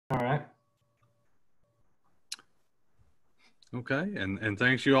All right. Okay, and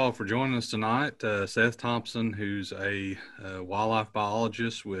thanks you all for joining us tonight. Seth Thompson, who's a wildlife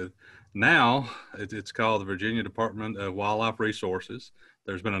biologist with now it's called the Virginia Department of Wildlife Resources.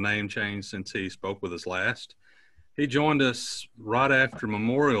 There's been a name change since he spoke with us last. He joined us right after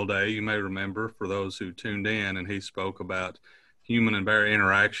Memorial Day, you may remember, for those who tuned in, and he spoke about human and bear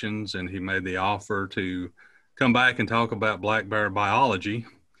interactions, and he made the offer to come back and talk about black bear biology.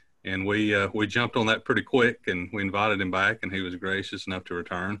 And we jumped on that pretty quick, and we invited him back, and he was gracious enough to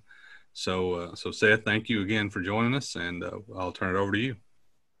return. So Seth, thank you again for joining us, and I'll turn it over to you.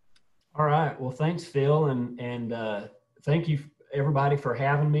 All right. Well, thanks, Phil, and thank you everybody for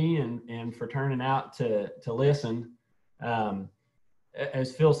having me and for turning out to listen. Um,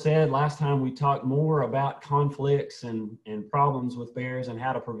 as Phil said, last time we talked more about conflicts and problems with bears and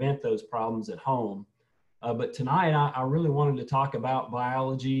how to prevent those problems at home. But tonight, I really wanted to talk about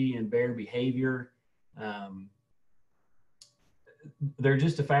biology and bear behavior. They're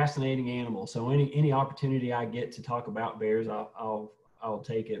just a fascinating animal. So any opportunity I get to talk about bears, I'll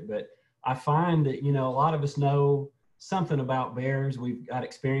take it. But I find that, a lot of us know something about bears. We've got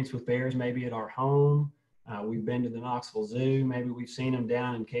experience with bears, maybe at our home. We've been to the Knoxville Zoo. Maybe we've seen them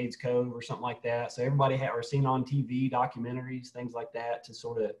down in Cades Cove or something like that. So everybody or seen on TV documentaries, things like that, to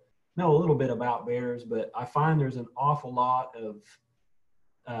sort of know a little bit about bears. But I find there's an awful lot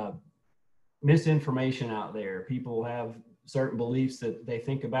of misinformation out there. People have certain beliefs that they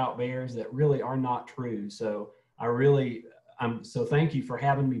think about bears that really are not true. So so thank you for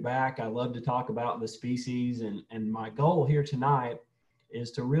having me back. I love to talk about the species, and my goal here tonight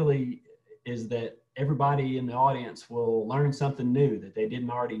is that everybody in the audience will learn something new that they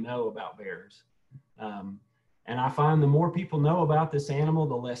didn't already know about bears. And I find the more people know about this animal,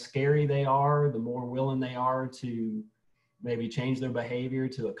 the less scary they are, the more willing they are to maybe change their behavior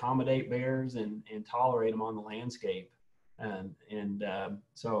to accommodate bears and tolerate them on the landscape.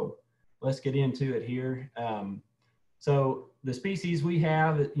 So let's get into it here. So the species we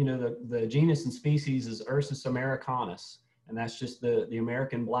have, the genus and species is Ursus americanus, and that's just the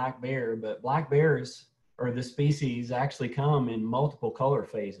American black bear. But black bears, or the species, actually come in multiple color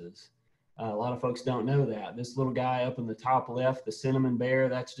phases. A lot of folks don't know that. This little guy up in the top left, the cinnamon bear,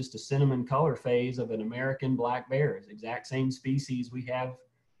 that's just a cinnamon color phase of an American black bear. It's the exact same species we have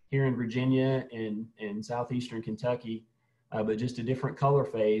here in Virginia and southeastern Kentucky, but just a different color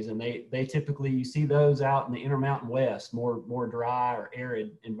phase. And they typically, you see those out in the Intermountain West, more dry or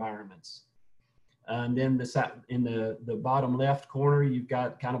arid environments. And then in the bottom left corner, you've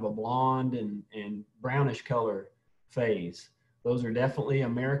got kind of a blonde and brownish color phase. Those are definitely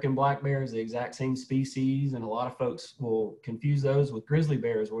American black bears, the exact same species. And a lot of folks will confuse those with grizzly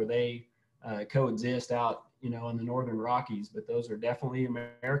bears, where they coexist out, in the northern Rockies. But those are definitely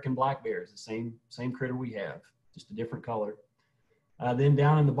American black bears, the same critter we have, just a different color. Then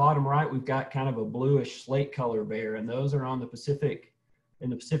down in the bottom right, we've got kind of a bluish slate color bear, and those are in the Pacific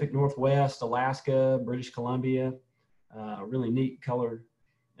Northwest, Alaska, British Columbia. Really neat color.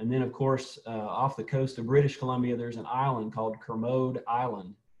 And then, of course, off the coast of British Columbia, there's an island called Kermode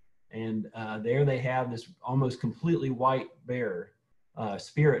Island. And there they have this almost completely white bear.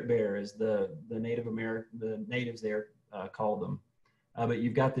 Spirit bear, as the natives there call them. But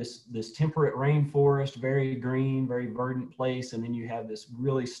you've got this temperate rainforest, very green, very verdant place, and then you have this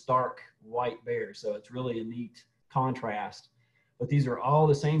really stark white bear. So it's really a neat contrast. But these are all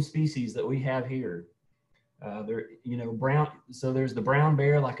the same species that we have here. They're, brown. So there's the brown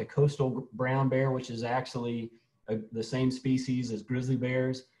bear, like a coastal brown bear, which is actually the same species as grizzly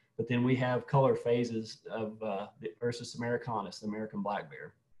bears. But then we have color phases of the Ursus americanus, the American black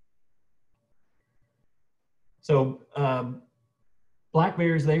bear. So black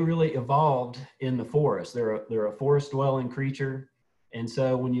bears, they really evolved in the forest. They're a forest dwelling creature. And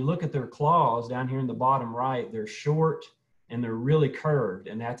so when you look at their claws down here in the bottom right, they're short and they're really curved,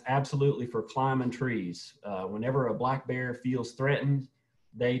 and that's absolutely for climbing trees. Whenever a black bear feels threatened,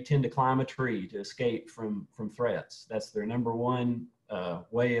 they tend to climb a tree to escape from threats. That's their number one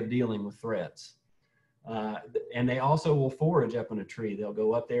way of dealing with threats. And they also will forage up in a tree. They'll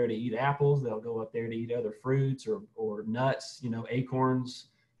go up there to eat apples. They'll go up there to eat other fruits or nuts, acorns,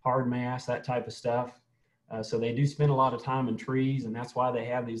 hard mass, that type of stuff. So they do spend a lot of time in trees, and that's why they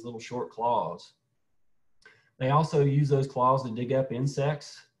have these little short claws. They also use those claws to dig up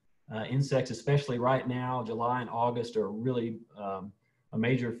insects. Insects, especially right now, July and August, are really a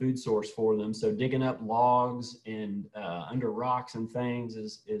major food source for them. So digging up logs and under rocks and things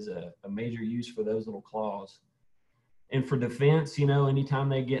is a major use for those little claws. And for defense, anytime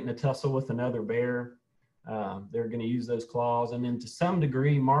they get in a tussle with another bear, They're going to use those claws, and then to some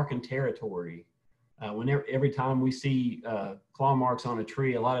degree marking territory. Every time we see claw marks on a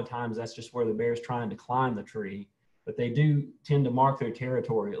tree, a lot of times that's just where the bear's trying to climb the tree, but they do tend to mark their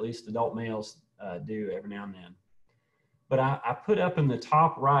territory, at least adult males do every now and then. But I put up in the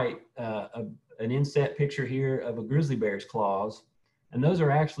top right an inset picture here of a grizzly bear's claws, and those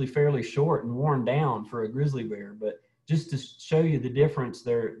are actually fairly short and worn down for a grizzly bear, but just to show you the difference,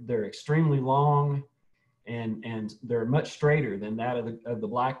 they're extremely long, and they're much straighter than that of the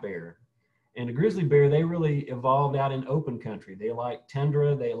black bear. And a grizzly bear, they really evolved out in open country. They like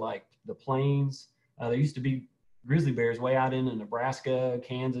tundra, they like the plains. There used to be grizzly bears way out in Nebraska,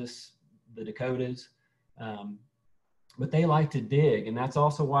 Kansas, the Dakotas. But they like to dig, and that's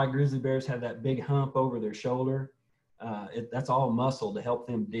also why grizzly bears have that big hump over their shoulder. That's all muscle to help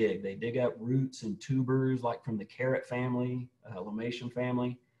them dig. They dig up roots and tubers, like from the carrot family, Lomatian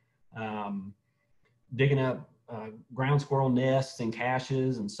family, digging up ground squirrel nests and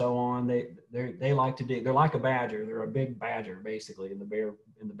caches and so on. They like to dig. They're like a badger. They're a big badger, basically, in the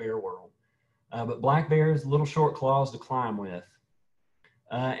bear world. But black bears, little short claws to climb with.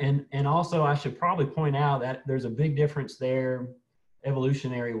 And also, I should probably point out that there's a big difference there,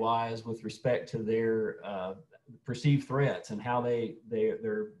 evolutionary wise, with respect to their perceived threats and how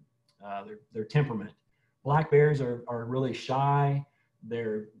their temperament. Black bears are really shy.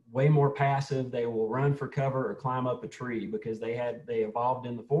 They're way more passive. They will run for cover or climb up a tree because they evolved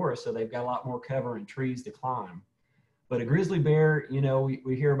in the forest, so they've got a lot more cover and trees to climb. But a grizzly bear,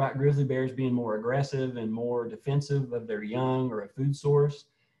 we hear about grizzly bears being more aggressive and more defensive of their young or a food source.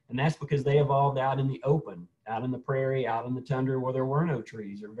 And that's because they evolved out in the open, out in the prairie, out in the tundra where there were no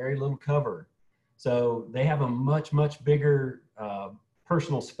trees or very little cover. So they have a much, much bigger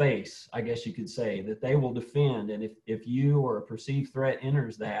personal space, I guess you could say, that they will defend. And if you or a perceived threat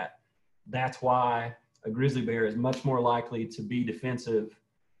enters that's why a grizzly bear is much more likely to be defensive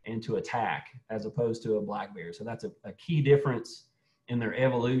and to attack as opposed to a black bear. So that's a key difference in their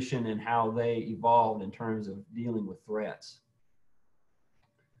evolution and how they evolved in terms of dealing with threats.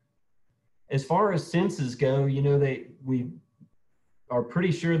 As far as senses go, we are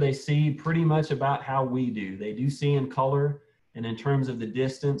pretty sure they see pretty much about how we do. They do see in color and in terms of the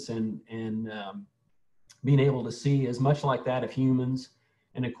distance and being able to see as much like that of humans.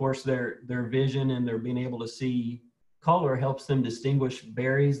 And of course, their vision and their being able to see color helps them distinguish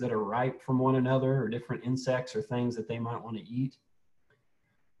berries that are ripe from one another or different insects or things that they might want to eat.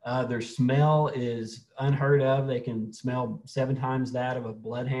 Their smell is unheard of. They can smell 7 times that of a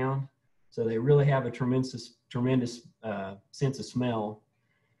bloodhound. So they really have a tremendous sense of smell.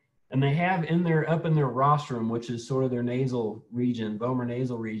 And they have up in their rostrum, which is sort of their nasal region, vomer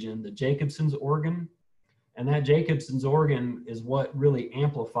nasal region, the Jacobson's organ. And that Jacobson's organ is what really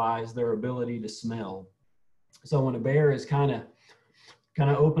amplifies their ability to smell. So when a bear is kind of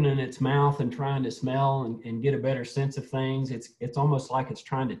opening its mouth and trying to smell and get a better sense of things, it's almost like it's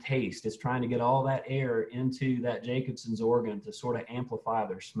trying to taste. It's trying to get all that air into that Jacobson's organ to sort of amplify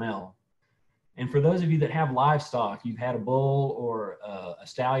their smell. And for those of you that have livestock, you've had a bull or a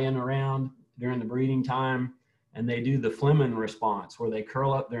stallion around during the breeding time, and they do the Fleming response where they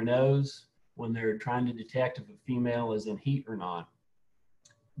curl up their nose when they're trying to detect if a female is in heat or not.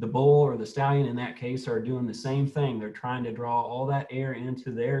 The bull or the stallion in that case are doing the same thing. They're trying to draw all that air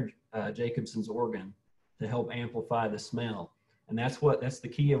into their Jacobson's organ to help amplify the smell. And that's the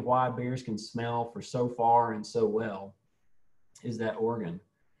key of why bears can smell for so far and so well, is that organ.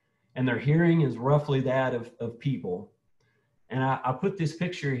 And their hearing is roughly that of people. And I put this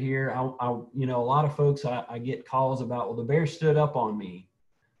picture here. A lot of folks I get calls about, well, the bear stood up on me.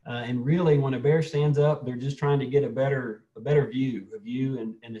 And really, when a bear stands up, they're just trying to get a better view of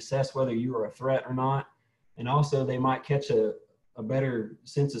you and assess whether you are a threat or not. And also, they might catch a better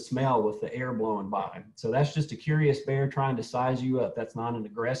sense of smell with the air blowing by. So that's just a curious bear trying to size you up. That's not an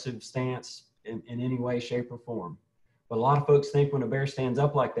aggressive stance in any way, shape, or form. But a lot of folks think when a bear stands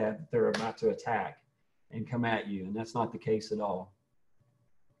up like that, they're about to attack and come at you, and that's not the case at all.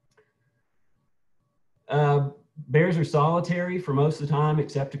 Bears are solitary for most of the time,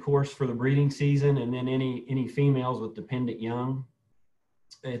 except of course for the breeding season, and then any females with dependent young.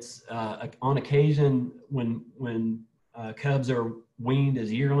 It's on occasion when cubs are weaned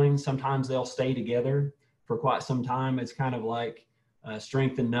as yearlings, sometimes they'll stay together for quite some time. It's kind of like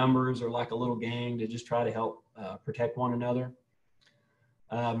strength in numbers, or like a little gang to just try to help protect one another.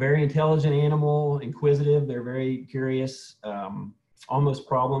 Very intelligent animal, inquisitive. They're very curious, almost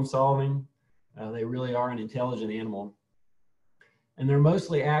problem solving. They really are an intelligent animal. And they're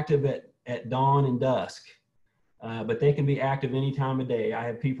mostly active at dawn and dusk. but they can be active any time of day. I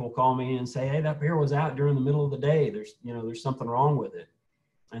have people call me and say, hey, that bear was out during the middle of the day. There's something wrong with it.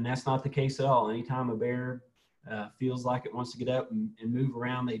 And that's not the case at all. Anytime a bear feels like it wants to get up and move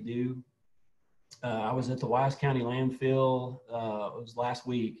around, they do. I was at the Wise County landfill, it was last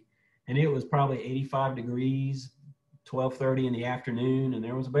week, and it was probably 85 degrees, 12:30 in the afternoon, and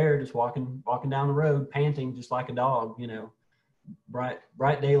there was a bear just walking down the road, panting just like a dog,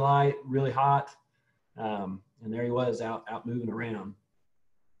 bright daylight, really hot. And there he was out moving around.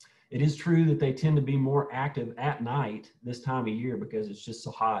 It is true that they tend to be more active at night this time of year because it's just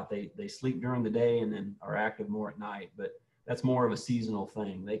so hot. They sleep during the day and then are active more at night, but that's more of a seasonal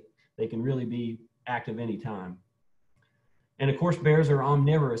thing. They can really be active anytime. And of course, bears are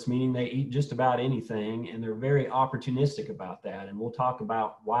omnivorous, meaning they eat just about anything, and they're very opportunistic about that. And we'll talk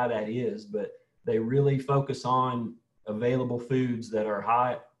about why that is, but they really focus on available foods that are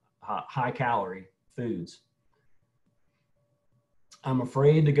high calorie foods. I'm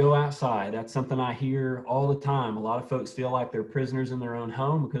afraid to go outside. That's something I hear all the time. A lot of folks feel like they're prisoners in their own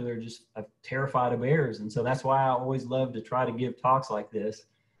home because they're just terrified of bears. And so that's why I always love to try to give talks like this,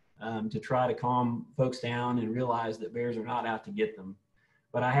 to try to calm folks down and realize that bears are not out to get them.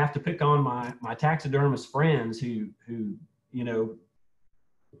 But I have to pick on my taxidermist friends who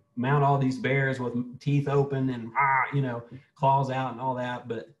mount all these bears with teeth open and claws out and all that.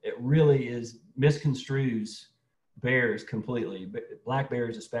 But it really misconstrues bears completely. Black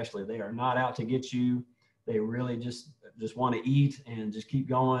bears especially, they are not out to get you. They really just want to eat and just keep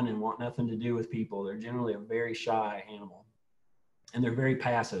going and want nothing to do with people. They're generally a very shy animal, and they're very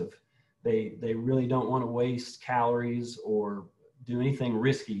passive. They really don't want to waste calories or do anything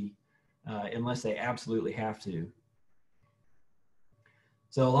risky unless they absolutely have to.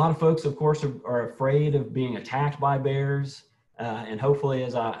 So a lot of folks, of course, are afraid of being attacked by bears. And hopefully,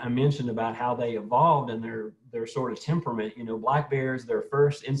 as I mentioned about how they evolved and their sort of temperament, black bears, their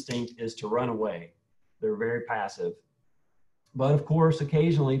first instinct is to run away. They're very passive. But of course,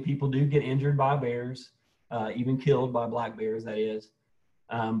 occasionally people do get injured by bears, even killed by black bears, that is.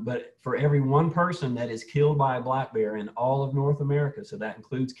 But for every one person that is killed by a black bear in all of North America, so that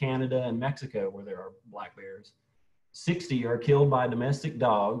includes Canada and Mexico where there are black bears, 60 are killed by domestic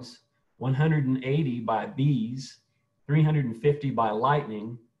dogs, 180 by bees, 350 by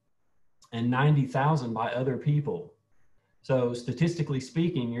lightning, and 90,000 by other people. So statistically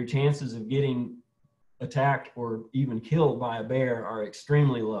speaking, your chances of getting attacked or even killed by a bear are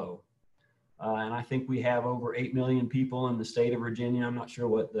extremely low. And I think we have over 8 million people in the state of Virginia. I'm not sure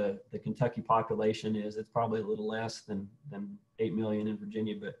what the Kentucky population is. It's probably a little less than 8 million in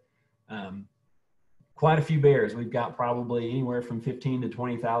Virginia, but quite a few bears. We've got probably anywhere from 15 to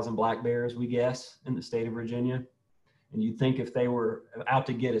 20,000 black bears, we guess, in the state of Virginia. And you'd think if they were out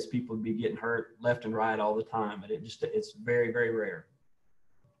to get us, people would be getting hurt left and right all the time, but it's very, very rare.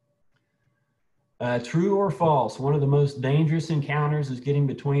 True or false, one of the most dangerous encounters is getting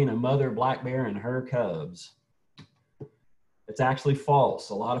between a mother black bear and her cubs. It's actually false.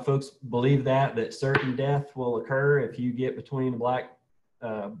 A lot of folks believe that certain death will occur if you get between a black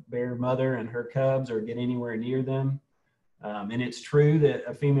bear mother and her cubs or get anywhere near them. And it's true that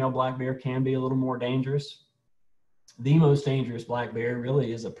a female black bear can be a little more dangerous. The most dangerous black bear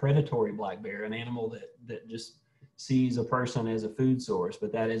really is a predatory black bear, an animal that just sees a person as a food source,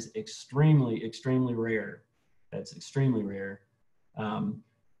 but that is extremely, extremely rare. That's extremely rare.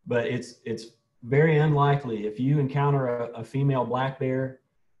 But it's very unlikely if you encounter a female black bear,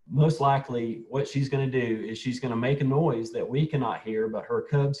 most likely what she's going to do is she's going to make a noise that we cannot hear, but her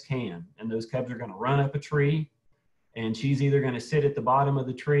cubs can. And those cubs are going to run up a tree, and she's either going to sit at the bottom of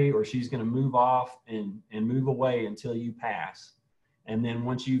the tree or she's going to move off and move away until you pass. And then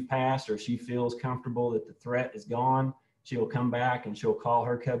once you've passed or she feels comfortable that the threat is gone, she'll come back and she'll call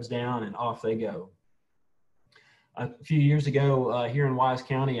her cubs down and off they go. A few years ago here in Wise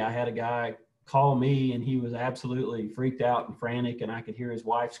County, I had a guy call me and he was absolutely freaked out and frantic, and I could hear his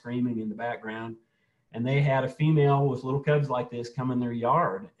wife screaming in the background. And they had a female with little cubs like this come in their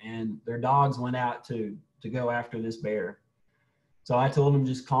yard, and their dogs went out to go after this bear. So I told them,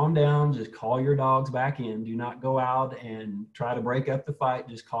 just calm down, just call your dogs back in. Do not go out and try to break up the fight.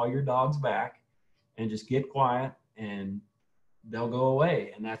 Just call your dogs back and just get quiet and they'll go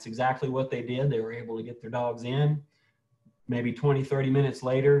away. And that's exactly what they did. They were able to get their dogs in. Maybe 20, 30 minutes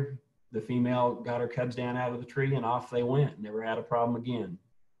later, the female got her cubs down out of the tree and off they went. Never had a problem again.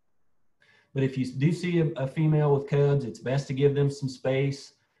 But if you do see a female with cubs, it's best to give them some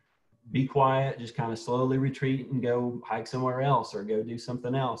space. Be quiet, just kind of slowly retreat and go hike somewhere else or go do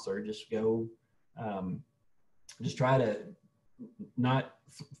something else, or just go, just try to not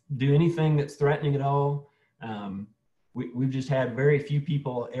do anything that's threatening at all. We've just had very few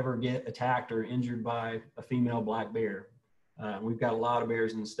people ever get attacked or injured by a female black bear. We've got a lot of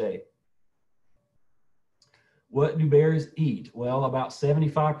bears in the state. What do bears eat? Well, about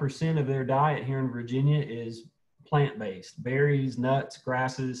 75% of their diet here in Virginia is plant-based: berries, nuts,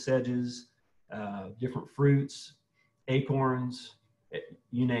 grasses, sedges, different fruits, acorns,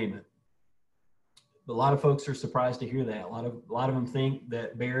 you name it. But a lot of folks are surprised to hear that. A lot of them think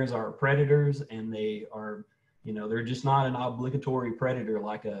that bears are predators, and they are, they're just not an obligatory predator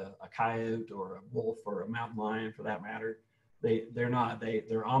like a coyote or a wolf or a mountain lion, for that matter. They're not.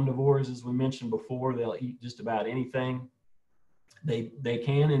 They're omnivores, as we mentioned before. They'll eat just about anything. They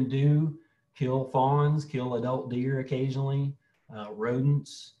can and do kill fawns, kill adult deer occasionally,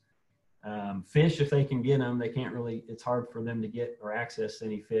 rodents, fish if they can get them. They can't really. It's hard for them to get or access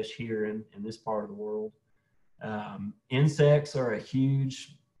any fish here in this part of the world. Insects are a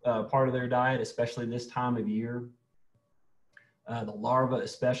huge part of their diet, especially this time of year. The larvae,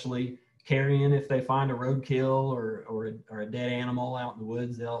 especially. Carrion, if they find a roadkill or a dead animal out in the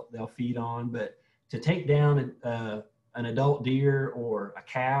woods, they'll feed on. But to take down an adult deer or a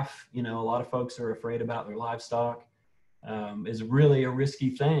calf, a lot of folks are afraid about their livestock, is really a risky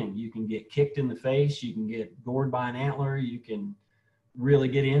thing. You can get kicked in the face, you can get gored by an antler, you can really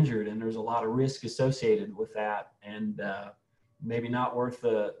get injured, and there's a lot of risk associated with that, and maybe not worth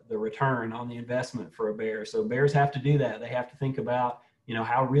the return on the investment for a bear. So bears have to do that. They have to think about,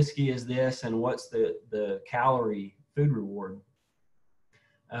 how risky is this, and what's the calorie food reward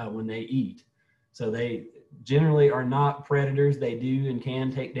when they eat. So they generally are not predators. They do and can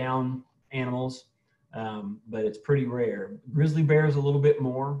take down animals, but it's pretty rare. Grizzly bears a little bit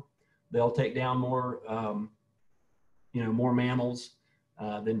more. They'll take down more, more mammals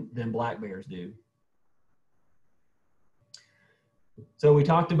than black bears do. So we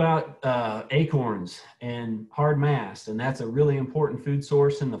talked about acorns and hard mast, and that's a really important food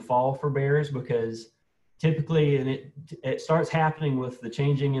source in the fall for bears, because typically, and it starts happening with the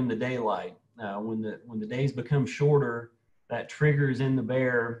changing in the daylight. When the days become shorter, that triggers in the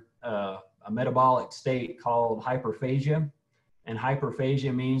bear a metabolic state called hyperphagia. And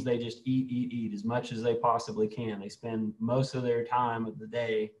hyperphagia means they just eat as much as they possibly can. They spend most of their time of the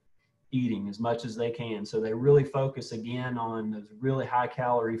day eating as much as they can. So they really focus again on those really high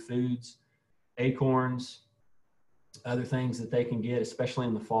calorie foods, acorns, other things that they can get, especially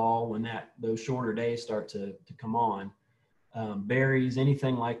in the fall when those shorter days start to come on. Berries,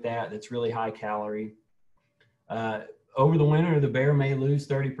 anything like that that's really high calorie. Over the winter, the bear may lose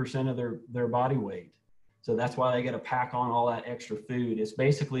 30% of their body weight. So that's why they got to pack on all that extra food. It's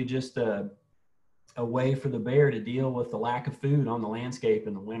basically just a way for the bear to deal with the lack of food on the landscape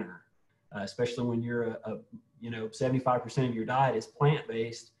in the winter. Especially when you're 75% of your diet is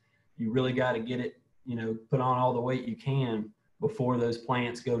plant-based, you really got to get it, put on all the weight you can before those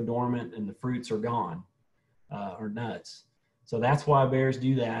plants go dormant and the fruits are gone, or nuts. So that's why bears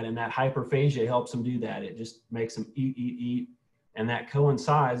do that, and that hyperphagia helps them do that. It just makes them eat, and that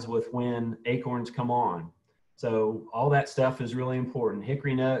coincides with when acorns come on. So all that stuff is really important.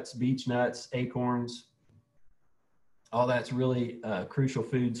 Hickory nuts, beech nuts, acorns, all that's really crucial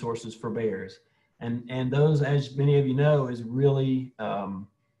food sources for bears. And those, as many of you know, is really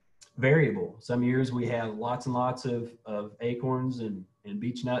variable. Some years we have lots and lots of acorns and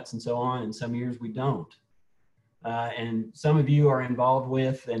beech nuts and so on, and some years we don't. And some of you are involved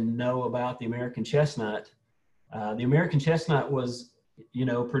with and know about the American chestnut. The American chestnut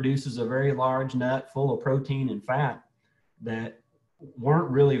produces a very large nut full of protein and fat that weren't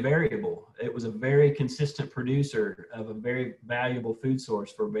really variable. It was a very consistent producer of a very valuable food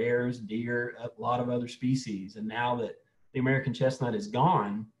source for bears, deer, a lot of other species. And now that the American chestnut is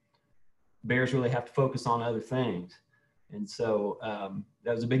gone, bears really have to focus on other things. And so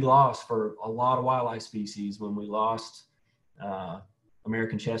that was a big loss for a lot of wildlife species when we lost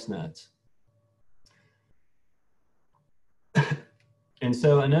American chestnuts. And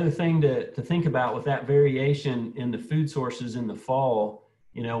so another thing to think about with that variation in the food sources in the fall,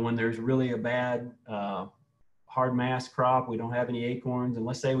 when there's really a bad hard mass crop, we don't have any acorns, and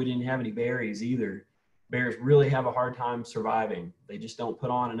let's say we didn't have any berries either, bears really have a hard time surviving. They just don't put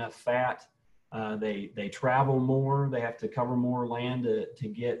on enough fat. They travel more. They have to cover more land to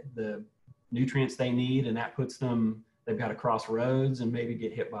get the nutrients they need, and that puts them, they've got to cross roads and maybe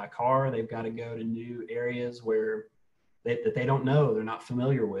get hit by a car. They've got to go to new areas where that they don't know, they're not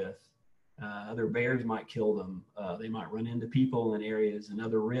familiar with. Other bears might kill them. They might run into people in areas and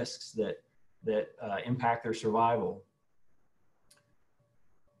other risks that impact their survival.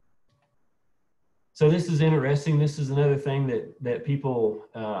 So this is interesting. This is another thing that people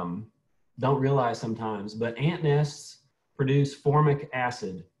don't realize sometimes, but ant nests produce formic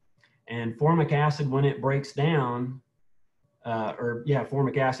acid. And formic acid, when it breaks down,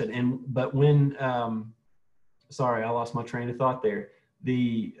 formic acid. But when, sorry, I lost my train of thought there.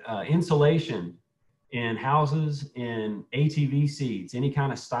 The insulation in houses, in ATV seats, any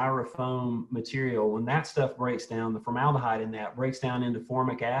kind of styrofoam material, when that stuff breaks down, the formaldehyde in that breaks down into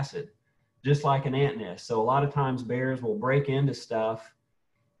formic acid, just like an ant nest. So a lot of times bears will break into stuff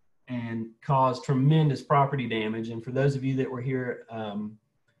and cause tremendous property damage. And for those of you that were here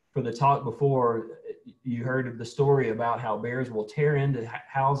for the talk before, you heard of the story about how bears will tear into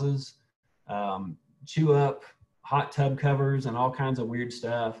houses, chew up hot tub covers and all kinds of weird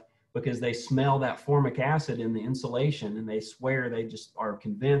stuff because they smell that formic acid in the insulation, and they swear, they just are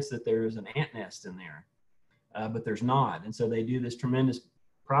convinced that there's an ant nest in there, but there's not. And so they do this tremendous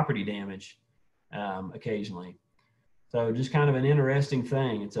property damage occasionally. So just kind of an interesting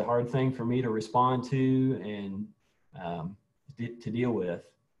thing. It's a hard thing for me to respond to and to deal with.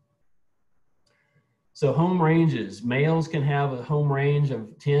 So home ranges, males can have a home range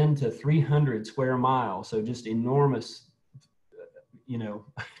of 10 to 300 square miles. So just enormous,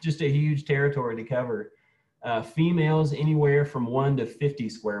 just a huge territory to cover. Females anywhere from 1 to 50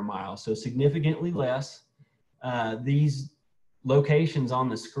 square miles. So significantly less. These locations on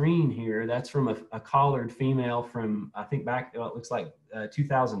the screen here, that's from a collared female from, I think back, it looks like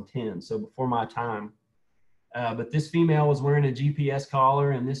 2010. So before my time. But this female was wearing a GPS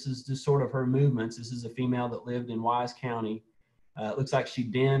collar, and this is just sort of her movements. This is a female that lived in Wise County. It looks like she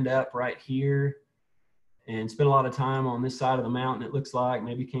denned up right here and spent a lot of time on this side of the mountain. It looks like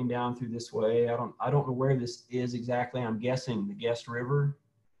maybe came down through this way. I don't know where this is exactly. I'm guessing the Guest River,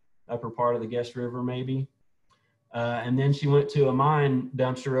 upper part of the Guest River maybe. And then she went to a mine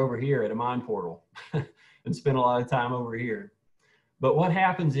dumpster over here at a mine portal and spent a lot of time over here. But what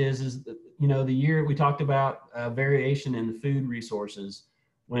happens is the year we talked about variation in the food resources,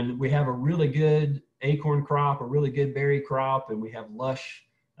 when we have a really good acorn crop, a really good berry crop, and we have lush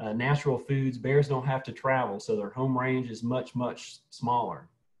natural foods, bears don't have to travel. So their home range is much, much smaller.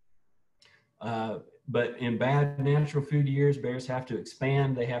 But in bad natural food years, bears have to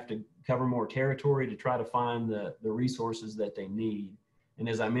expand. They have to cover more territory to try to find the resources that they need. And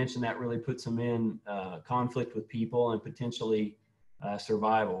as I mentioned, that really puts them in conflict with people, and potentially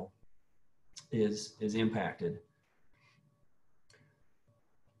survival is impacted.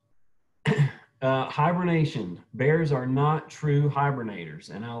 Hibernation. Bears are not true hibernators,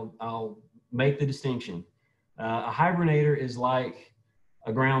 and I'll make the distinction. A hibernator is like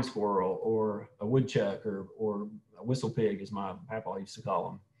a ground squirrel or a woodchuck or a whistle pig, as my papa used to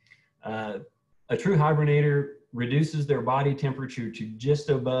call them. A true hibernator reduces their body temperature to just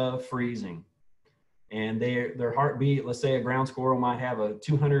above freezing. And their heartbeat, let's say a ground squirrel might have a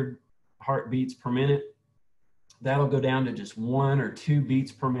 200 heartbeats per minute. That'll go down to just 1 or 2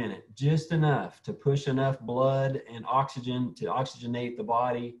 beats per minute, just enough to push enough blood and oxygen to oxygenate the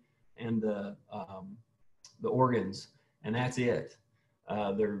body and the organs, and that's it.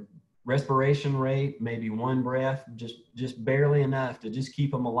 Their respiration rate, maybe 1 breath, just barely enough to just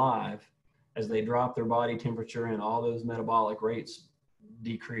keep them alive as they drop their body temperature and all those metabolic rates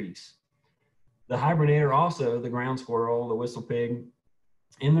decrease. The hibernator also, the ground squirrel, the whistle pig,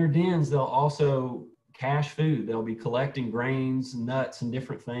 in their dens, they'll also cache food. They'll be collecting grains, nuts, and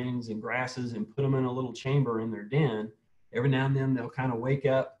different things and grasses and put them in a little chamber in their den. Every now and then they'll kind of wake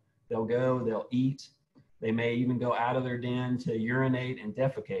up, they'll go, they'll eat. They may even go out of their den to urinate and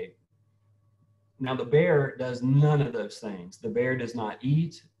defecate. Now the bear does none of those things. The bear does not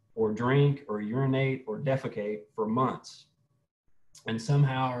eat or drink or urinate or defecate for months, and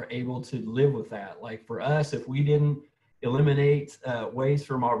somehow are able to live with that. Like for us, if we didn't eliminate waste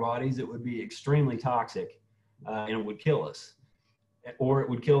from our bodies, it would be extremely toxic and it would kill us, or it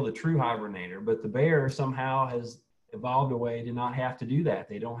would kill the true hibernator. But the bear somehow has evolved a way to not have to do that.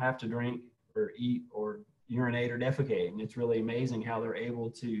 They don't have to drink or eat or urinate or defecate. And it's really amazing how they're able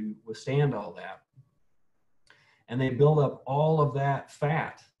to withstand all that. And they build up all of that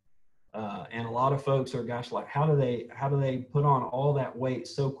fat. And a lot of folks are, gosh, like, how do they put on all that weight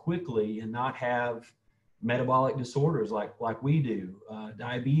so quickly and not have metabolic disorders like we do,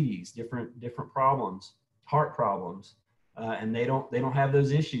 diabetes, different problems, heart problems, and they don't have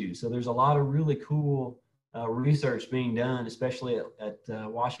those issues. So there's a lot of really cool research being done, especially at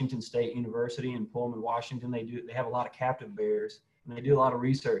Washington State University in Pullman, Washington. They have a lot of captive bears, and they do a lot of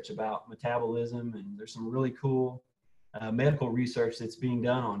research about metabolism, and there's some really cool medical research that's being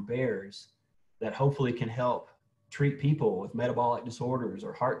done on bears that hopefully can help treat people with metabolic disorders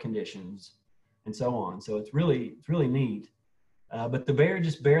or heart conditions and so on. So it's really neat. But the bear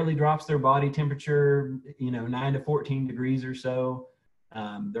just barely drops their body temperature, 9 to 14 degrees or so.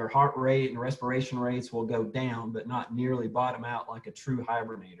 Their heart rate and respiration rates will go down, but not nearly bottom out like a true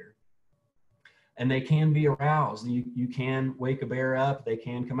hibernator. And they can be aroused. You can wake a bear up. They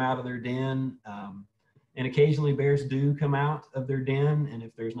can come out of their den. And occasionally bears do come out of their den. And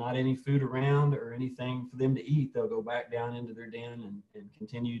if there's not any food around or anything for them to eat, they'll go back down into their den and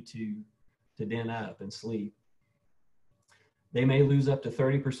continue to den up and sleep. They may lose up to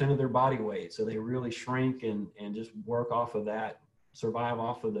 30% of their body weight. So they really shrink and just work off of that, survive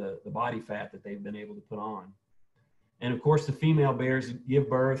off of the body fat that they've been able to put on. And of course, the female bears give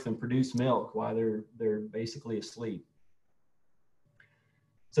birth and produce milk while they're basically asleep.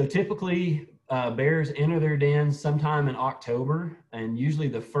 So typically, bears enter their dens sometime in October, and usually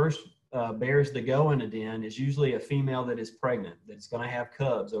the first bears that go in a den is usually a female that is pregnant, that's going to have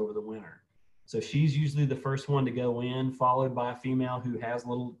cubs over the winter. So she's usually the first one to go in, followed by a female who has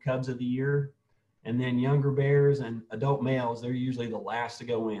little cubs of the year. And then younger bears and adult males, they're usually the last to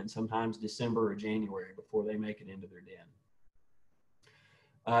go in, sometimes December or January before they make it into their den.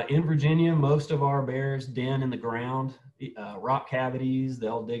 In Virginia, most of our bears den in the ground, rock cavities.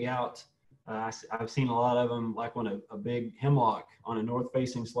 They'll dig out. I've seen a lot of them, like when a big hemlock on a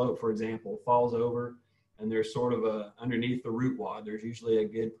north-facing slope, for example, falls over, and there's sort of underneath the root wad, there's usually a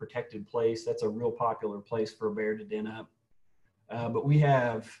good protected place. That's a real popular place for a bear to den up. But we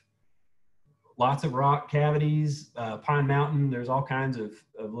have lots of rock cavities, Pine Mountain. There's all kinds of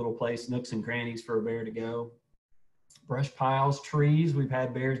little nooks and crannies for a bear to go. Brush piles, trees. We've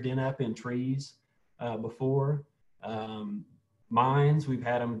had bears den up in trees before. Mines, we've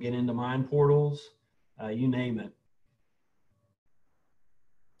had them get into mine portals, you name it.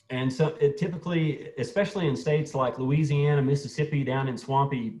 And so it typically, especially in states like Louisiana, Mississippi, down in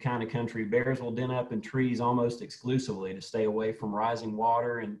swampy kind of country, bears will den up in trees almost exclusively to stay away from rising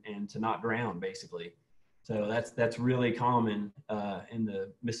water and to not drown, basically. So that's really common in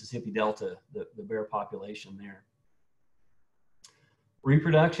the Mississippi Delta, the bear population there.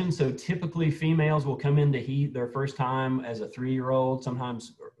 Reproduction, so typically females will come into heat their first time as a 3-year-old,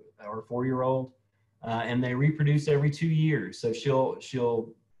 sometimes or 4-year-old, and they reproduce every 2 years. So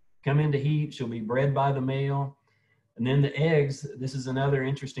she'll come into heat, she'll be bred by the male, and then the eggs, this is another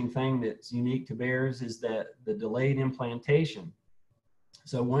interesting thing that's unique to bears, is that the delayed implantation.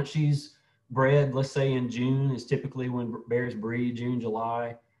 So once she's bred, let's say in June is typically when bears breed, June,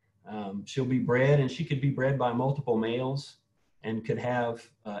 July, she'll be bred, and she could be bred by multiple males and could have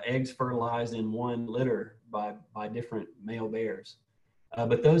eggs fertilized in one litter by different male bears.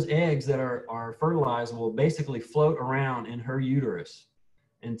 But those eggs that are fertilized will basically float around in her uterus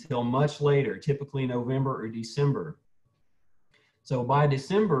until much later, typically November or December. So by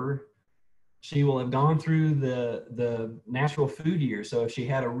December, she will have gone through the natural food year. So if she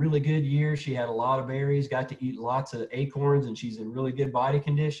had a really good year, she had a lot of berries, got to eat lots of acorns, and she's in really good body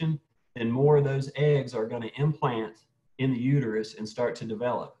condition, then more of those eggs are going to implant in the uterus and start to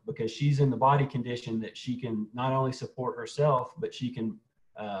develop, because she's in the body condition that she can not only support herself, but she can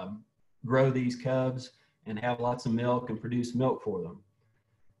grow these cubs and have lots of milk and produce milk for them.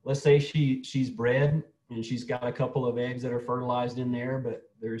 Let's say she's bred and she's got a couple of eggs that are fertilized in there, but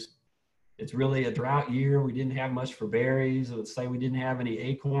it's really a drought year. We didn't have much for berries. Let's say we didn't have any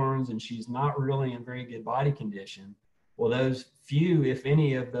acorns, and she's not really in very good body condition. Well, those few, if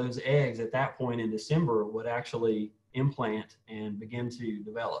any, of those eggs at that point in December would actually implant and begin to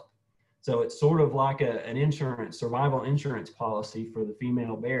develop. So it's sort of like an survival insurance policy for the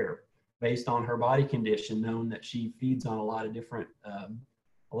female bear based on her body condition, known that she feeds on a lot of different,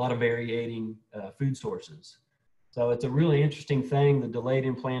 a lot of varying food sources. So it's a really interesting thing, the delayed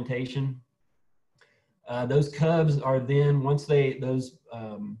implantation. Those cubs are then, once those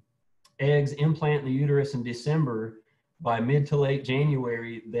eggs implant in the uterus in December, by mid to late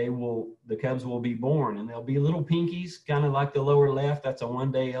January, the cubs will be born, and they'll be little pinkies, kind of like the lower left. That's a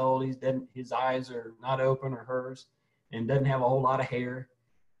 1-day-old. His eyes are not open, or hers, and doesn't have a whole lot of hair.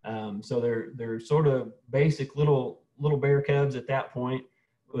 So they're sort of basic little bear cubs at that point,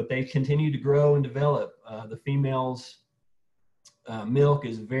 but they continue to grow and develop. The female's milk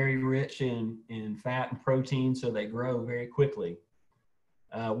is very rich in fat and protein, so they grow very quickly.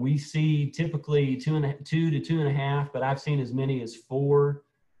 We see typically 2 to 2.5, but I've seen as many as 4.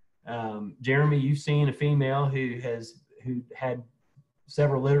 Jeremy, you've seen a female who had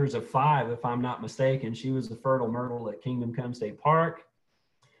several litters of 5, if I'm not mistaken. She was the fertile myrtle at Kingdom Come State Park.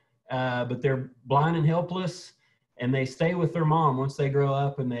 But they're blind and helpless, and they stay with their mom once they grow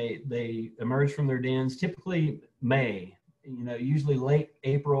up, and they emerge from their dens, typically May. Usually late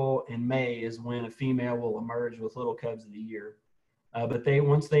April and May is when a female will emerge with little cubs of the year. But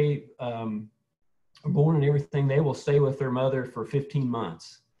once they are born and everything, they will stay with their mother for 15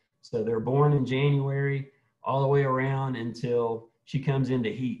 months. So they're born in January all the way around until she comes into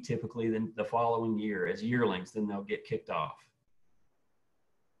heat, typically then the following year as yearlings, then they'll get kicked off.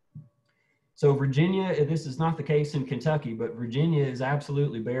 So Virginia, this is not the case in Kentucky, but Virginia is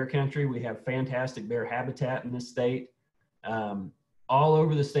absolutely bear country. We have fantastic bear habitat in this state. All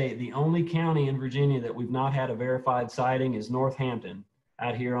over the state, the only county in Virginia that we've not had a verified sighting is Northampton,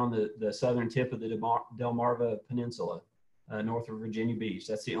 out here on the southern tip of the Delmarva Peninsula, north of Virginia Beach.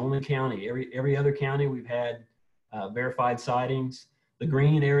 That's the only county. Every other county we've had verified sightings. The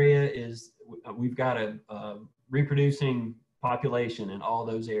green area is, we've got a reproducing population in all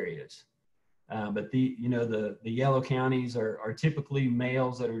those areas. But the yellow counties are typically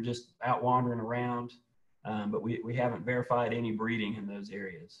males that are just out wandering around, but we haven't verified any breeding in those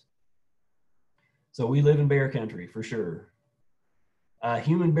areas. So we live in bear country for sure.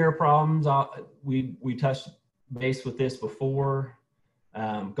 Human bear problems, we touched base with this before.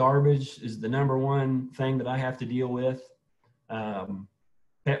 Garbage is the #1 thing that I have to deal with.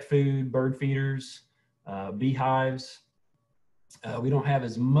 Pet food, bird feeders, beehives. We don't have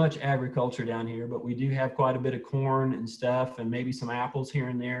as much agriculture down here, but we do have quite a bit of corn and stuff, and maybe some apples here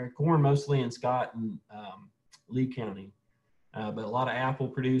and there. Corn mostly in Scott and Lee County, but a lot of apple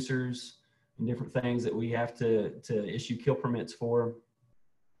producers and different things that we have to issue kill permits for.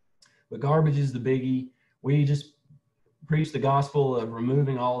 But garbage is the biggie. We just preach the gospel of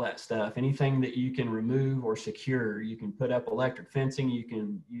removing all that stuff. Anything that you can remove or secure. You can put up electric fencing, you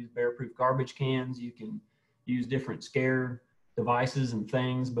can use bear-proof garbage cans, you can use different scare devices and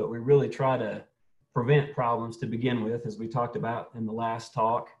things, but we really try to prevent problems to begin with, as we talked about in the last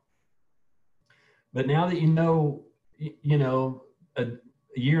talk. But now that you know a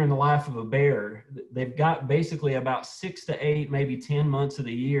year in the life of a bear, they've got basically about 6 to 8, maybe 10 months of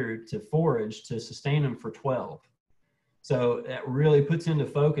the year to forage to sustain them for 12. So that really puts into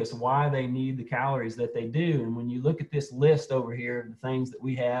focus why they need the calories that they do. And when you look at this list over here, the things that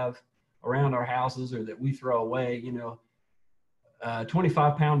we have around our houses or that we throw away, a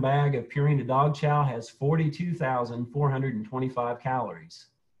 25-pound bag of Purina dog chow has 42,425 calories.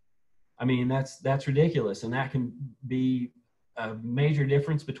 I mean, that's ridiculous. And that can be a major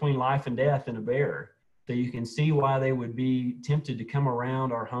difference between life and death in a bear. So you can see why they would be tempted to come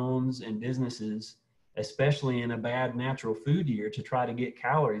around our homes and businesses, especially in a bad natural food year, to try to get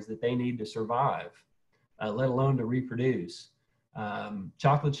calories that they need to survive, let alone to reproduce.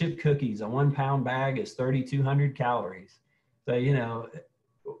 Chocolate chip cookies, a 1-pound bag is 3,200 calories. So,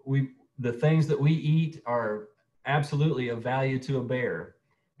 the things that we eat are absolutely of value to a bear.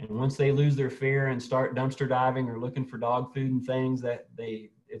 And once they lose their fear and start dumpster diving or looking for dog food and things,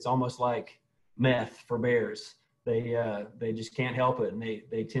 it's almost like meth for bears. They just can't help it, and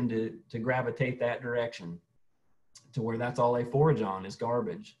they tend to gravitate that direction to where that's all they forage on is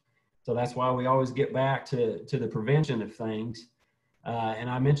garbage. So that's why we always get back to the prevention of things. And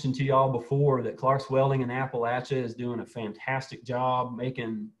I mentioned to y'all before that Clark's Welding in Appalachia is doing a fantastic job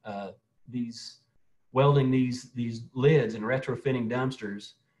making welding these lids and retrofitting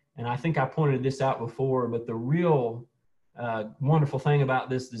dumpsters. And I think I pointed this out before, but the real wonderful thing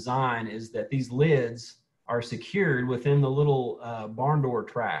about this design is that these lids are secured within the little barn door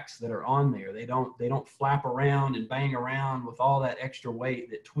tracks that are on there. They don't flap around and bang around with all that extra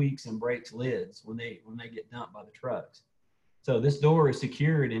weight that tweaks and breaks lids when they get dumped by the trucks. So this door is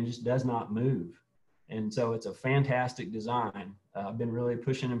secured and just does not move. And so it's a fantastic design. I've been really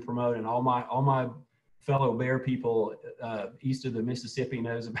pushing and promoting. All my fellow bear people east of the Mississippi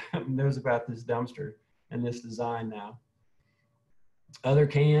knows about this dumpster and this design now. Other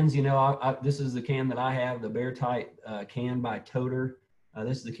cans, this is the can that I have, the Bear Tight can by Toter.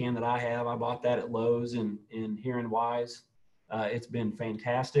 This is the can that I have. I bought that at Lowe's in here in Wise. It's been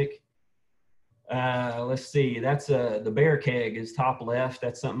fantastic. Let's see, that's the bear keg is top left.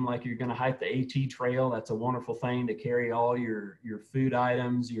 That's something like you're going to hike the AT trail. That's a wonderful thing to carry all your food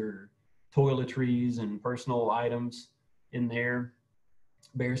items, your toiletries and personal items in there.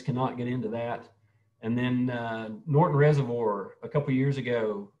 Bears cannot get into that. And then Norton Reservoir a couple years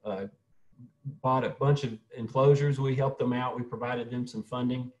ago bought a bunch of enclosures. We helped them out. We provided them some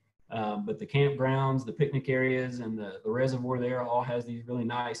funding. But the campgrounds, the picnic areas, and the reservoir there all has these really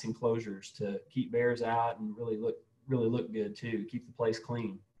nice enclosures to keep bears out and really look good too. Keep the place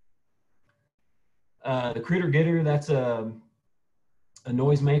clean. The Critter Getter, that's a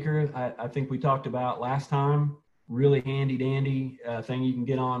noisemaker. I think we talked about last time. Really handy dandy thing you can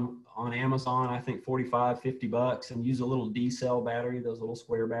get on Amazon. I think $45-50, and use a little D-cell battery, those little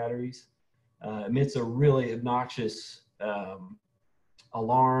square batteries. Emits a really obnoxious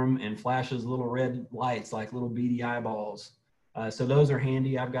alarm and flashes little red lights like little beady eyeballs. So those are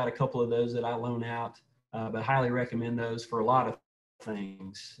handy. I've got a couple of those that I loan out, but highly recommend those for a lot of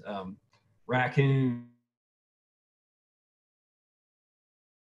things. Raccoon.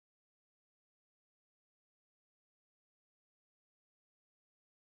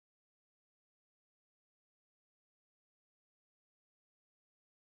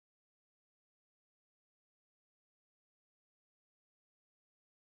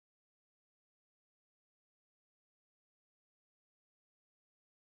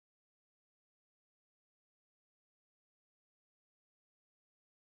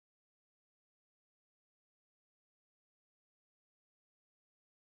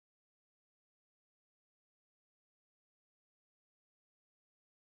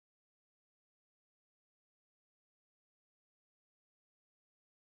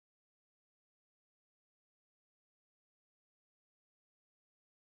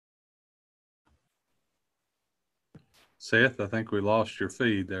 Seth, I think we lost your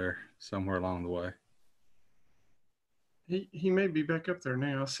feed there somewhere along the way. He may be back up there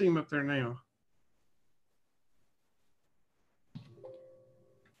now. I see him up there now.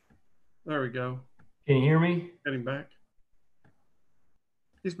 There we go. Can you hear me? Get him back.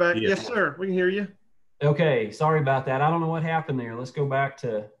 He's back. Yeah. Yes, sir. We can hear you. Okay, sorry about that. I don't know what happened there. Let's go back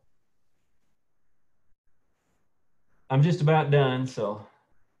to, I'm just about done, so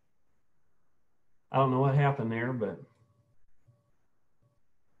I don't know what happened there, but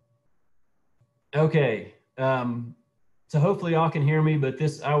okay. So hopefully y'all can hear me, but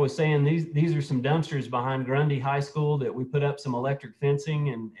this, I was saying these are some dumpsters behind Grundy High School that we put up some electric fencing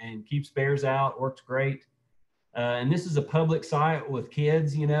and keeps bears out, works great. And this is a public site with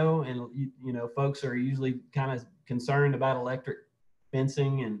kids, you know, and you know, folks are usually kind of concerned about electric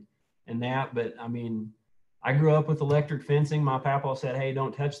fencing and that, but I mean, I grew up with electric fencing. My papa said, "Hey,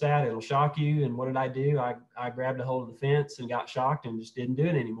 don't touch that, it'll shock you." And what did I do? I grabbed a hold of the fence and got shocked and just didn't do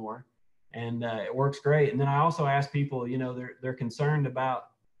it anymore. And it works great. And then I also ask people, you know, they're concerned about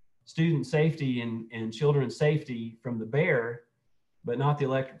student safety and children's safety from the bear, but not the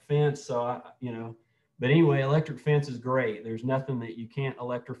electric fence. So you know, but anyway, electric fence is great. There's nothing that you can't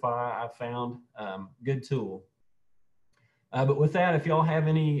electrify. I've found good tool. But with that, if y'all have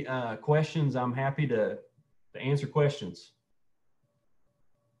any questions, I'm happy to answer questions.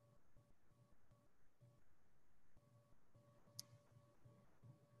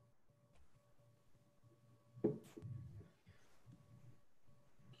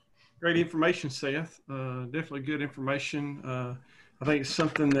 Great information, Seth. Definitely good information. I think it's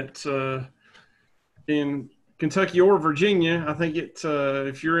something that in Kentucky or Virginia, I think it,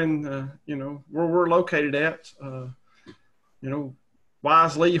 if you're in, you know, where we're located at, you know,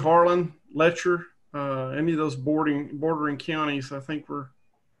 Wise, Lee, Harlan, Letcher, any of those bordering counties, I think we're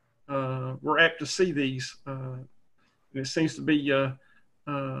apt to see these. And it seems to be,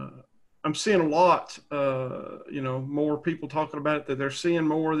 I'm seeing a lot, you know, more people talking about it, that they're seeing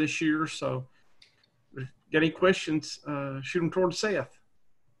more this year. So if you got any questions, shoot them towards Seth.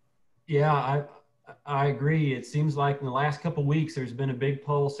 Yeah, I agree. It seems like in the last couple of weeks, there's been a big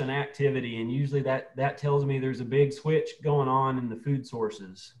pulse in activity, and usually that tells me there's a big switch going on in the food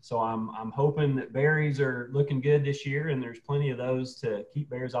sources. So I'm hoping that berries are looking good this year, and there's plenty of those to keep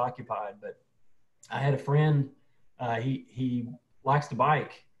bears occupied. But I had a friend, he likes to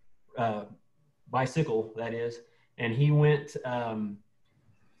bike, bicycle that is, and he went.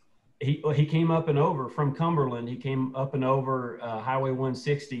 He came up and over from Cumberland. He came up and over Highway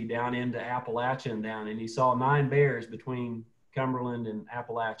 160 down into Appalachia and down, and he saw 9 bears between Cumberland and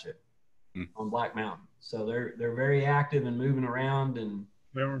Appalachia on Black Mountain. So they're very active and moving around, and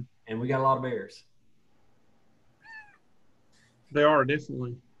we got a lot of bears. They are,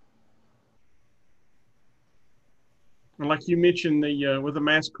 definitely. And like you mentioned, the with the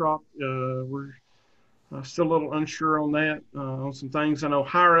mass crop, we're still a little unsure on that, on some things. I know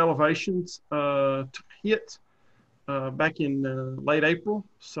higher elevations took a hit back in late April.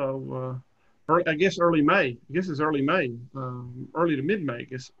 So I guess early May. I guess it's early May, early to mid-May, I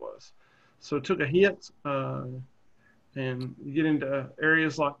guess it was. So it took a hit, and you get into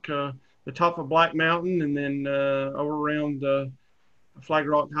areas like the top of Black Mountain, and then over around Flag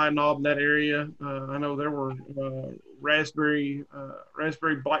Rock, High Knob, in that area. I know there were raspberry,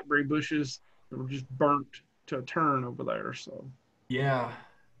 blackberry bushes that were just burnt to a turn over there. So yeah,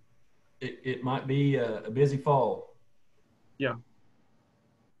 it might be a busy fall. Yeah.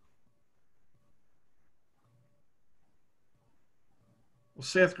 Well,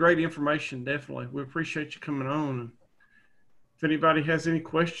 Seth, great information. Definitely, we appreciate you coming on. If anybody has any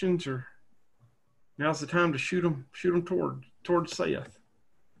questions, or now's the time to shoot them towards Seth.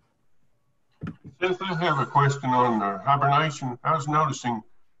 Seth, I have a question on hibernation. I was noticing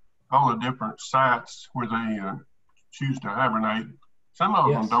all the different sites where they choose to hibernate. Some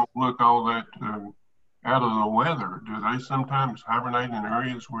of them don't look all that out of the weather. Do they sometimes hibernate in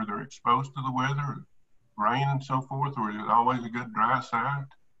areas where they're exposed to the weather, rain and so forth, or is it always a good dry site?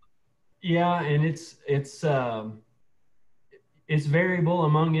 Yeah, and it's variable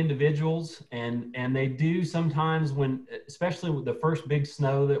among individuals, and they do sometimes when, especially with the first big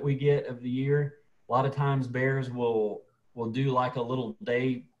snow that we get of the year, a lot of times bears will do like a little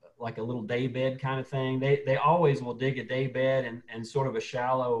day bed kind of thing. They always will dig a day bed and sort of a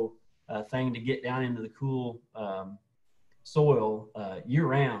shallow thing to get down into the cool soil year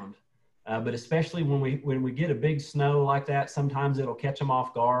round. But especially when we get a big snow like that, sometimes it'll catch them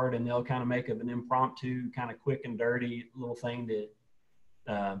off guard, and they'll kind of make an impromptu kind of quick and dirty little thing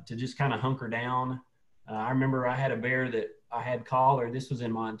to just kind of hunker down. I remember I had a bear that I had collared. This was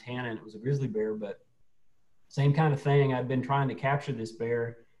in Montana, and it was a grizzly bear, but same kind of thing. I'd been trying to capture this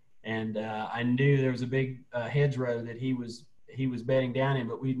bear, and I knew there was a big hedgerow that he was bedding down in,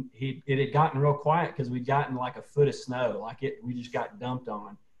 but it had gotten real quiet because we'd gotten like a foot of snow, we just got dumped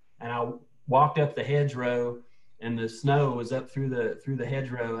on. And I walked up the hedgerow, and the snow was up through the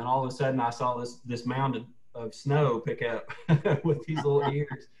hedgerow, and all of a sudden I saw this mound of snow pick up with these little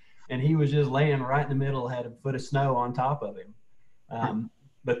ears, and he was just laying right in the middle, had a foot of snow on top of him.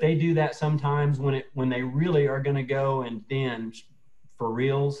 But they do that sometimes when they really are going to go and den for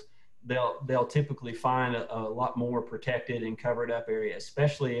reals. They'll typically find a lot more protected and covered up area,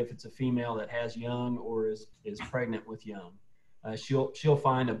 especially if it's a female that has young or is pregnant with young. She'll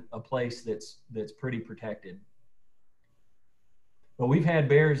find a place that's pretty protected. But we've had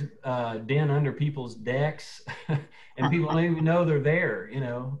bears den under people's decks, and people don't even know they're there. You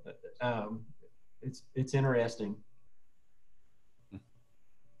know, it's interesting.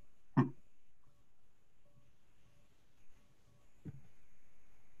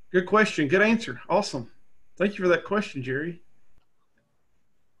 Good question. Good answer. Awesome. Thank you for that question, Jerry.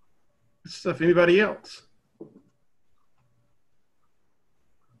 Good stuff. Anybody else?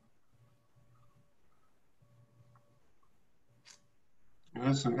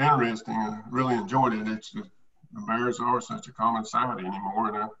 It's interesting. I really enjoyed it. The bears are such a common sight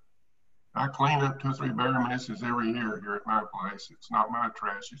anymore, and I clean up 2 or 3 bear messes every year here at my place. It's not my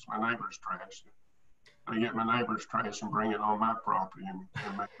trash; it's my neighbor's trash. I get my neighbor's trash and bring it on my property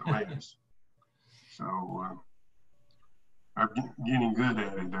and make the mess. So I'm getting good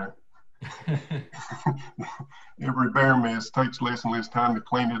at it. Every bear mess takes less and less time to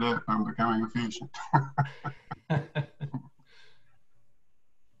clean it up. I'm becoming efficient.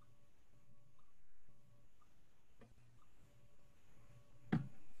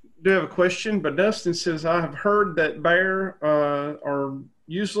 Do have a question, but Dustin says, I have heard that bear are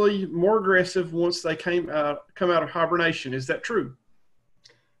usually more aggressive once they come out of hibernation. Is that true?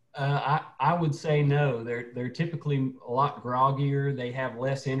 I would say no. They're typically a lot groggier. They have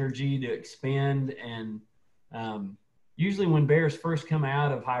less energy to expend, and usually when bears first come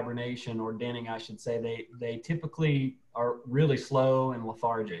out of hibernation, or denning, I should say, they typically are really slow and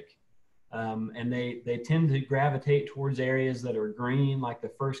lethargic. And they tend to gravitate towards areas that are green, like the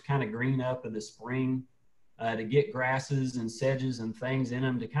first kind of green up of the spring, to get grasses and sedges and things in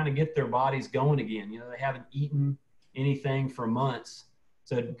them to kind of get their bodies going again. You know, they haven't eaten anything for months.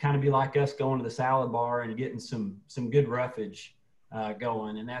 So it'd kind of be like us going to the salad bar and getting some good roughage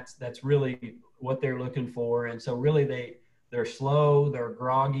going. And that's really what they're looking for. And so really they're slow, they're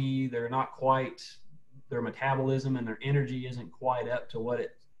groggy, they're not quite, their metabolism and their energy isn't quite up to what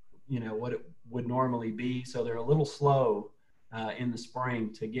it would normally be. So they're a little slow in the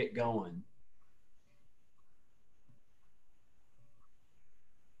spring to get going.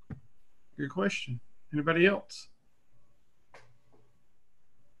 Good question. Anybody else?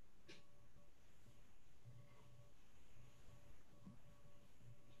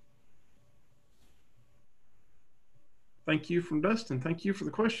 Thank you from Dustin. Thank you for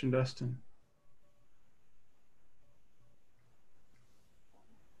the question, Dustin.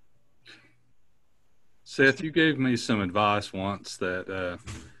 Seth, you gave me some advice once that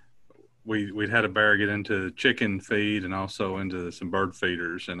we'd had a bear get into chicken feed and also into some bird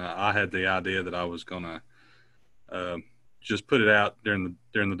feeders, and I had the idea that I was gonna just put it out during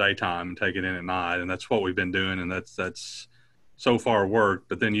the daytime and take it in at night, and that's what we've been doing, and that's so far worked.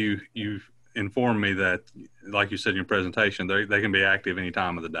 But then you informed me that, like you said in your presentation, they can be active any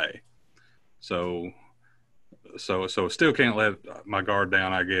time of the day. So still can't let my guard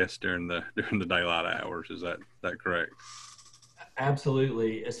down, I guess, during the daylight hours. Is that correct?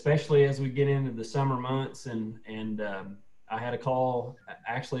 Absolutely, especially as we get into the summer months, and I had a call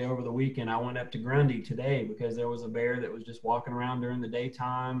actually over the weekend. I went up to Grundy today because there was a bear that was just walking around during the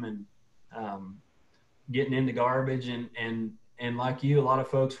daytime and getting into garbage. And like you, a lot of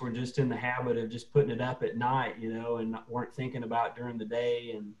folks were just in the habit of just putting it up at night, you know, and weren't thinking about during the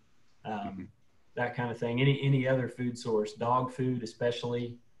day and that kind of thing. Any other food source, dog food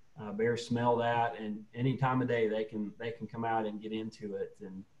especially, bears smell that, and any time of day they can come out and get into it.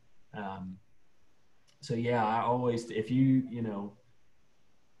 And so yeah, I always, if you know,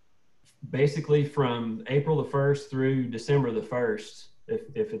 basically from April the 1st through December the 1st,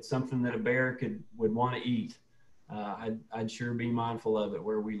 if it's something that a bear would want to eat, I'd sure be mindful of it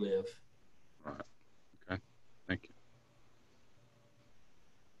where we live. All right. Okay. Thank you.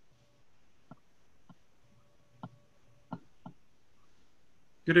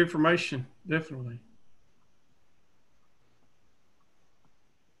 Good information, definitely.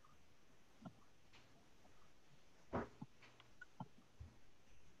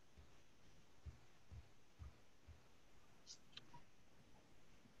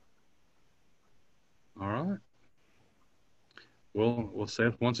 All right. Well,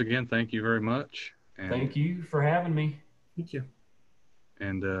 Seth, once again, thank you very much. And, thank you for having me. Thank you.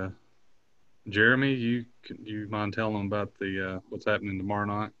 And Jeremy, you mind telling them about the what's happening tomorrow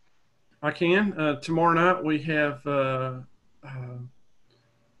night? I can. Tomorrow night we have we're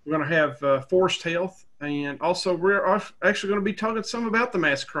going to have forest health, and also we're actually going to be talking some about the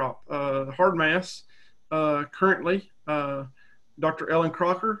mass crop, hard mass. Currently, Dr. Ellen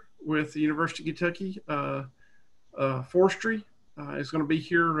Crocker with the University of Kentucky Forestry is going to be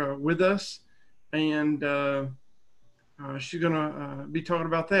here with us, and she's going to be talking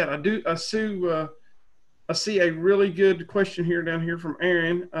about that. I see a really good question down here from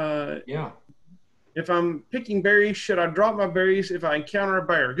Aaron. Yeah. If I'm picking berries, should I drop my berries if I encounter a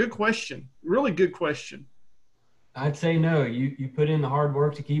bear? Good question. Really good question. I'd say no. You put in the hard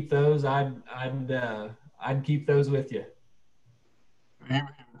work to keep those. I'd keep those with you.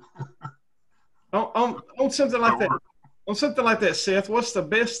 On something like that. On something like that, Seth, what's the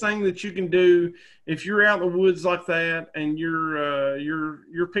best thing that you can do if you're out in the woods like that and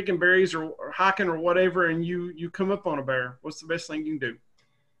you're picking berries or hiking or whatever, and you come up on a bear? What's the best thing you can do?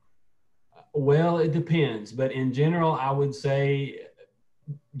 Well, it depends, but in general, I would say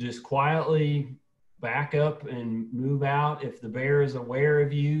just quietly back up and move out. If the bear is aware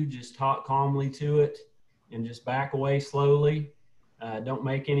of you, just talk calmly to it and just back away slowly. Don't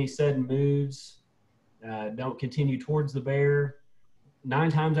make any sudden moves. Don't continue towards the bear.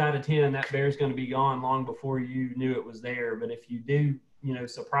 9 times out of 10, that bear is going to be gone long before you knew it was there. But if you do,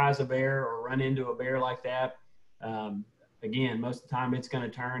 surprise a bear or run into a bear like that, again, most of the time it's going to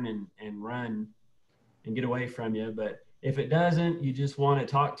turn and run and get away from you. But if it doesn't, you just want to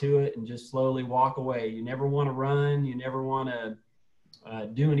talk to it and just slowly walk away. You never want to run. You never want to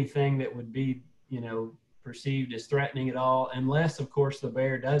do anything that would be, perceived as threatening at all, unless, of course, the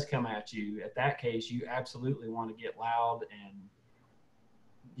bear does come at you. At that case, you absolutely want to get loud and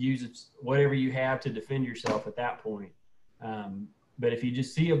use whatever you have to defend yourself at that point. But if you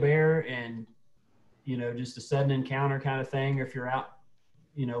just see a bear and just a sudden encounter kind of thing, or if you're out,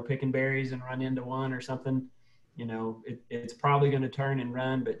 picking berries and run into one or something, it's probably going to turn and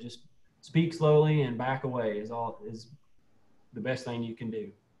run, but just speak slowly and back away is the best thing you can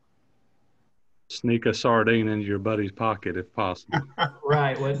do. Sneak a sardine into your buddy's pocket if possible.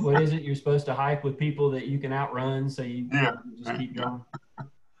 Right. What is it? You're supposed to hike with people that you can outrun, so you just keep going.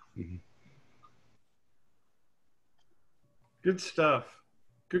 Mm-hmm. Good stuff.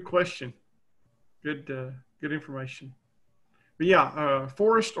 Good question. Good information. But yeah,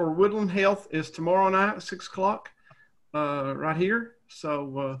 forest or woodland health is tomorrow night at 6 o'clock right here.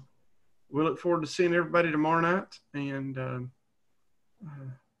 So we look forward to seeing everybody tomorrow night. And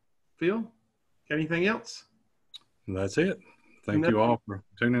Phil, got anything else? That's it. Thank you all for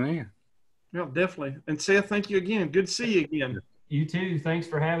tuning in. Yeah, definitely. And Seth, thank you again. Good to see you again. You too. Thanks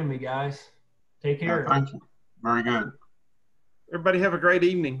for having me, guys. Take care. Thank you. Very good. Everybody have a great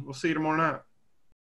evening. We'll see you tomorrow night.